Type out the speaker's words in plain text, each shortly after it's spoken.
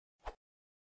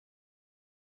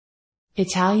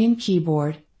Italian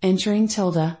keyboard, entering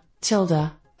tilde,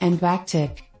 tilde, and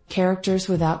backtick, characters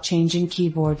without changing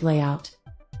keyboard layout.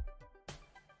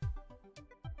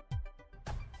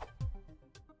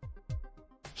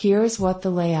 Here is what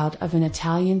the layout of an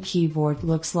Italian keyboard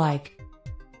looks like.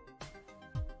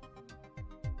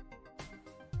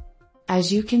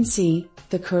 As you can see,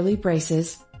 the curly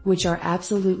braces, which are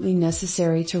absolutely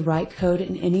necessary to write code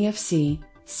in any of C,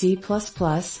 C++,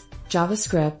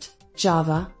 JavaScript,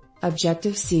 Java,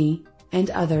 Objective-C, and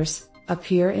others,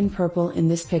 appear in purple in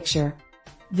this picture.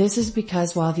 This is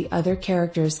because while the other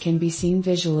characters can be seen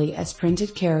visually as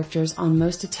printed characters on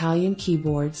most Italian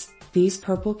keyboards, these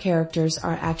purple characters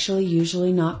are actually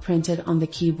usually not printed on the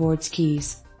keyboard's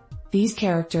keys. These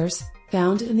characters,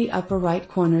 found in the upper right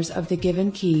corners of the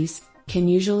given keys, can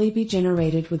usually be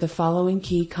generated with the following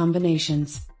key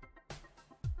combinations.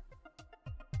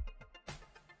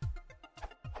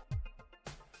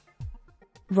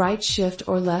 Right shift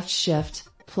or left shift,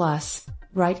 plus,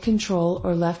 right control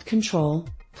or left control,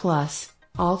 plus,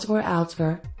 alt or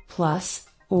altver, plus,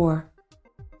 or.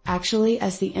 Actually,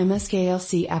 as the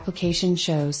MSKLC application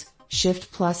shows,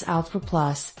 shift plus altver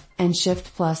plus, and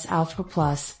shift plus altver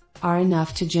plus, are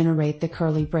enough to generate the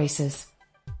curly braces.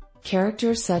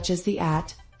 Characters such as the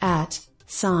at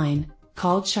sign,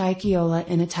 called chiocciola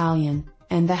in Italian,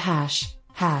 and the hash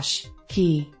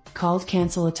key, called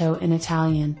cancellato in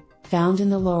Italian, found in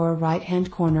the lower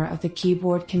right-hand corner of the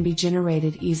keyboard can be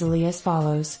generated easily as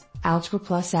follows, altver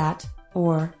plus at,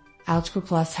 or, altver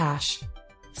plus hash.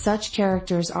 Such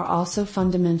characters are also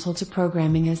fundamental to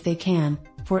programming as they can,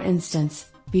 for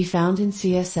instance, be found in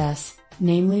CSS,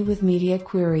 namely with media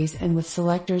queries and with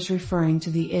selectors referring to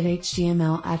the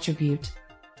id.html attribute.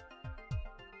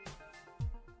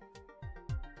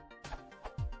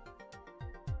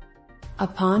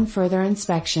 Upon further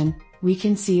inspection, we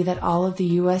can see that all of the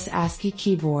US ASCII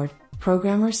keyboard,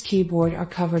 programmer's keyboard are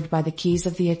covered by the keys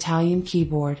of the Italian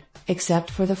keyboard, except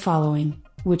for the following,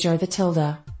 which are the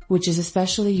tilde, which is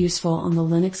especially useful on the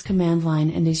Linux command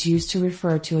line and is used to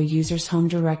refer to a user's home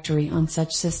directory on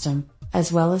such system,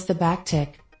 as well as the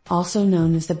backtick, also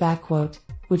known as the backquote,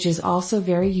 which is also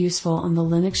very useful on the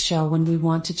Linux shell when we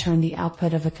want to turn the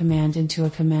output of a command into a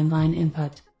command line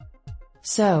input.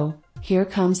 So, here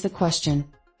comes the question.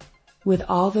 With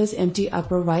all those empty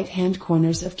upper right-hand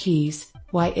corners of keys,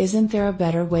 why isn't there a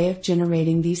better way of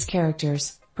generating these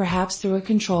characters, perhaps through a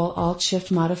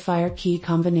Ctrl-Alt-Shift modifier key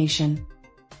combination?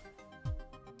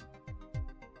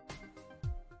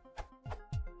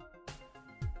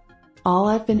 All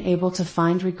I've been able to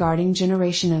find regarding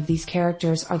generation of these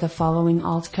characters are the following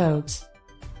alt codes.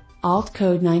 Alt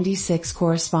code 96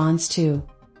 corresponds to.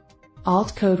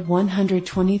 Alt code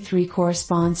 123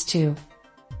 corresponds to.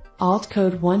 Alt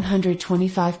code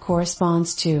 125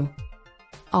 corresponds to.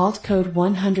 Alt code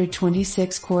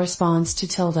 126 corresponds to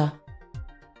tilde.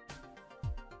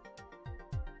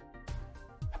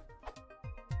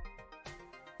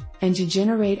 And to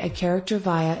generate a character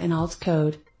via an alt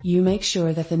code, you make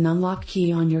sure that the numlock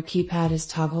key on your keypad is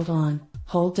toggled on,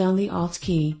 hold down the alt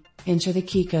key, enter the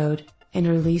key code, and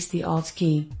release the alt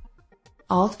key.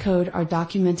 Alt code are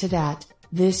documented at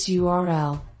this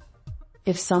URL.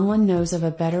 If someone knows of a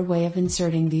better way of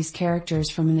inserting these characters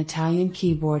from an Italian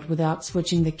keyboard without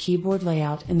switching the keyboard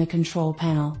layout in the control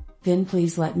panel, then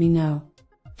please let me know.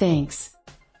 Thanks.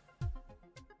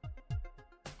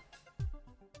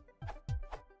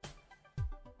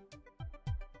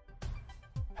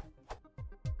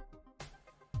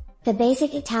 The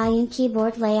basic Italian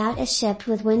keyboard layout as shipped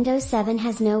with Windows 7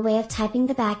 has no way of typing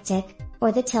the backtick,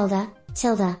 or the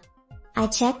tilde. I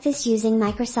checked this using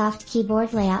Microsoft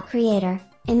Keyboard Layout Creator,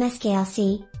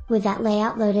 MSKLC, with that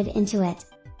layout loaded into it.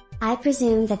 I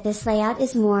presume that this layout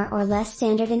is more or less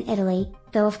standard in Italy,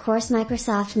 though of course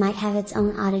Microsoft might have its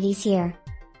own oddities here.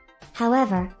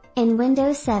 However, in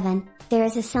Windows 7, there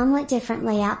is a somewhat different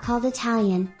layout called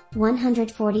Italian,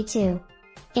 142.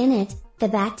 In it, the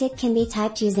backtick can be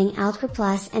typed using altr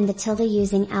plus and the tilde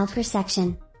using altr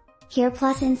section. Here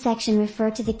plus and section refer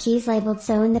to the keys labeled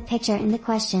so in the picture in the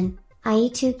question,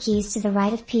 i.e. 2 keys to the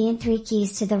right of P and 3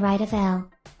 keys to the right of L.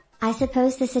 I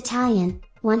suppose this Italian,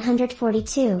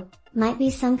 142, might be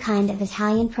some kind of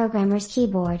Italian programmer's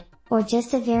keyboard, or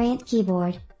just a variant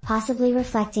keyboard, possibly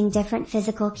reflecting different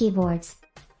physical keyboards.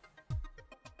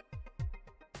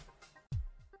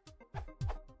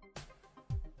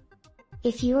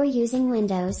 If you are using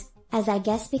Windows, as I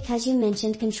guess because you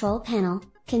mentioned Control Panel,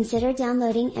 consider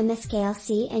downloading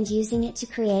MSKLC and using it to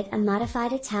create a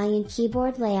modified Italian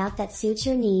keyboard layout that suits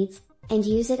your needs, and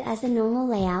use it as the normal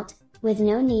layout, with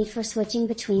no need for switching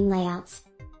between layouts.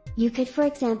 You could for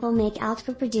example make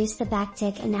altr produce the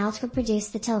backtick and altr produce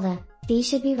the tilde, These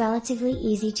should be relatively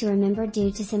easy to remember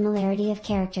due to similarity of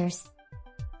characters.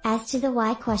 As to the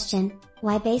why question,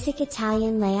 why basic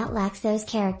Italian layout lacks those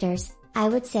characters, I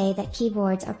would say that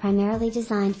keyboards are primarily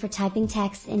designed for typing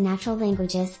text in natural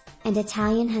languages, and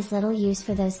Italian has little use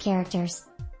for those characters.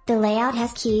 The layout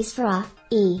has keys for a,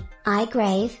 e, I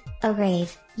grave, a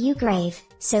grave, u grave,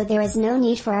 so there is no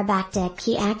need for a backtick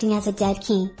key acting as a dead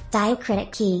key,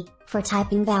 diacritic key, for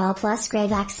typing vowel plus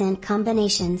grave accent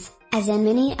combinations, as in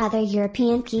many other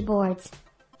European keyboards.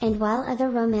 And while other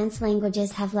Romance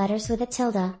languages have letters with a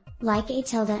tilde, like a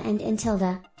tilde and in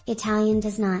tilde, Italian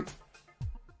does not.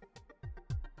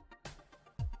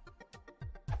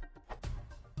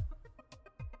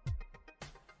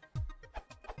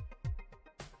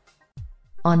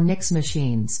 On Nix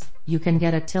machines, you can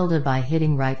get a tilde by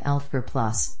hitting right Alt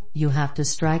plus, you have to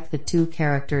strike the two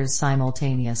characters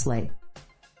simultaneously.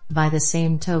 By the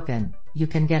same token, you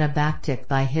can get a backtick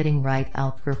by hitting right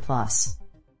Alt plus.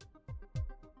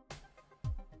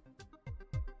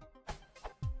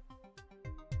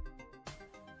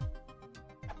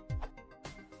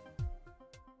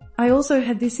 I also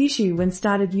had this issue when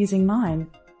started using mine.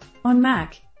 On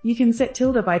Mac, you can set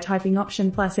tilde by typing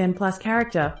Option plus N plus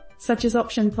character, such as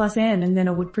Option plus N, and then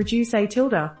it would produce a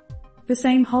tilde. The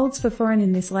same holds for foreign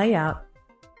in this layout.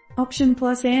 Option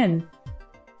plus N.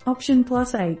 Option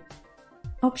plus 8.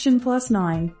 Option plus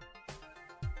 9.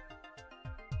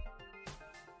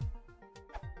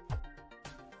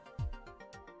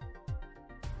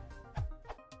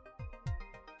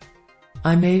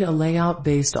 I made a layout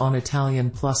based on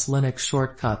Italian plus Linux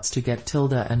shortcuts to get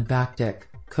tilde and backtick.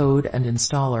 Code and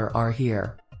installer are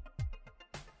here.